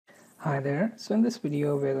Hi there. So in this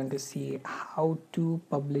video we're going to see how to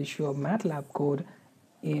publish your MATLAB code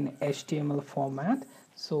in HTML format.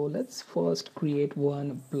 So let's first create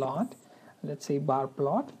one plot, let's say bar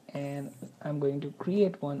plot, and I'm going to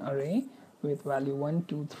create one array with value 1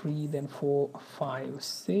 2 3, then 4 5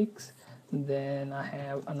 6. Then I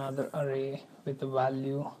have another array with the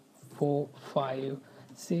value 4 5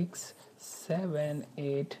 6 7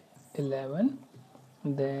 8 11.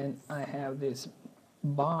 Then I have this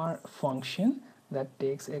bar function that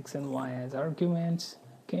takes x and y as arguments.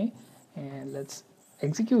 Okay, and let's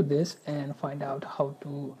execute this and find out how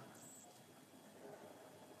to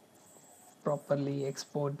properly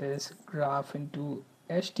export this graph into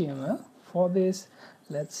HTML. For this,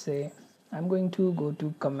 let's say I'm going to go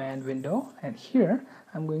to command window, and here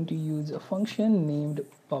I'm going to use a function named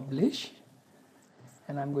publish,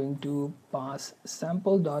 and I'm going to pass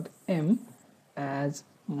sample.m as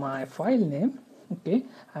my file name. Okay,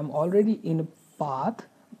 I'm already in a path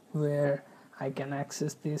where I can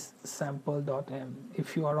access this sample.m.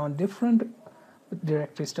 If you are on different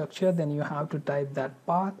directory structure, then you have to type that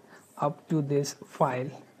path up to this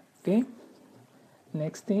file. Okay,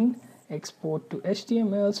 next thing, export to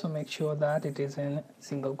HTML, so make sure that it is in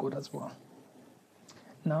single quote as well.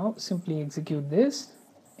 Now simply execute this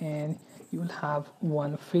and you will have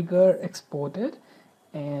one figure exported,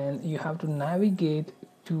 and you have to navigate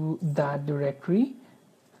to that directory.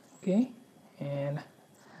 Okay, and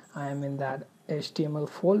I am in that HTML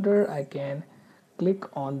folder. I can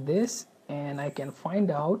click on this and I can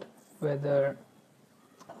find out whether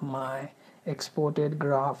my exported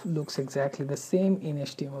graph looks exactly the same in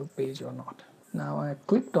HTML page or not. Now I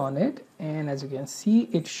clicked on it, and as you can see,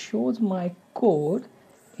 it shows my code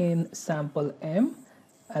in sample M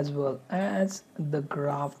as well as the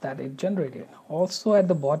graph that it generated. Also at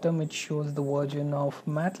the bottom it shows the version of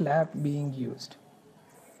MATLAB being used.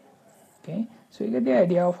 Okay, so you get the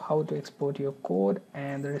idea of how to export your code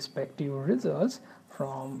and the respective results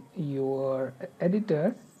from your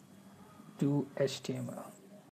editor to HTML.